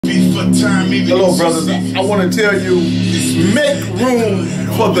Hello, brothers. I want to tell you, make room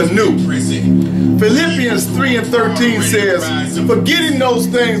for the new. Philippians 3:13 says, forgetting those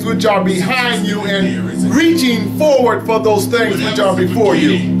things which are behind you and reaching forward for those things which are before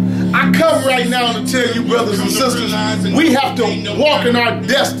you. I come right now to tell you, brothers and sisters, we have to walk in our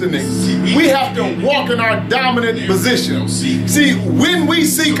destiny. We have to walk in our dominant position. See, when we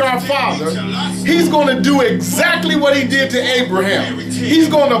seek our Father, He's going to do exactly what He did to Abraham. He's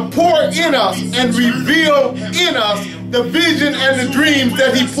going to pour in us and reveal in us the vision and the dreams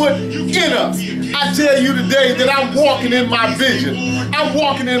that He put in us. I tell you today that I'm walking in my vision. I'm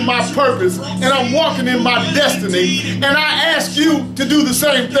walking in my purpose, and I'm walking in my destiny. And I ask you to do the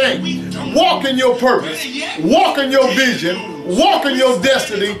same thing. Walk in your purpose. Walk in your vision. Walk in your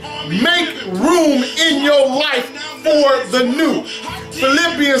destiny. Make room in your life for the new.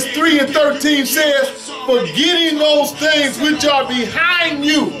 Philippians 3:13 says, forgetting those things which are behind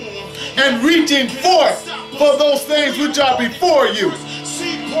you and reaching forth for those things which are before you.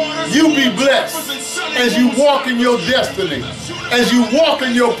 You be blessed as you walk in your destiny, as you walk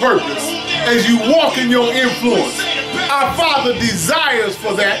in your purpose, as you walk in your influence. Our Father desires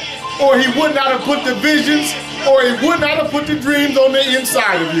for that, or He would not have put the visions, or He would not have put the dreams on the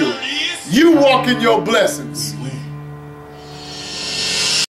inside of you. You walk in your blessings.